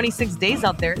after 26 days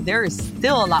out there, there is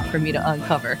still a lot for me to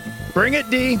uncover. Bring it,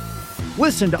 Dee.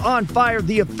 Listen to On Fire,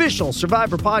 the official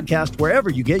Survivor podcast,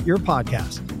 wherever you get your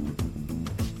podcasts.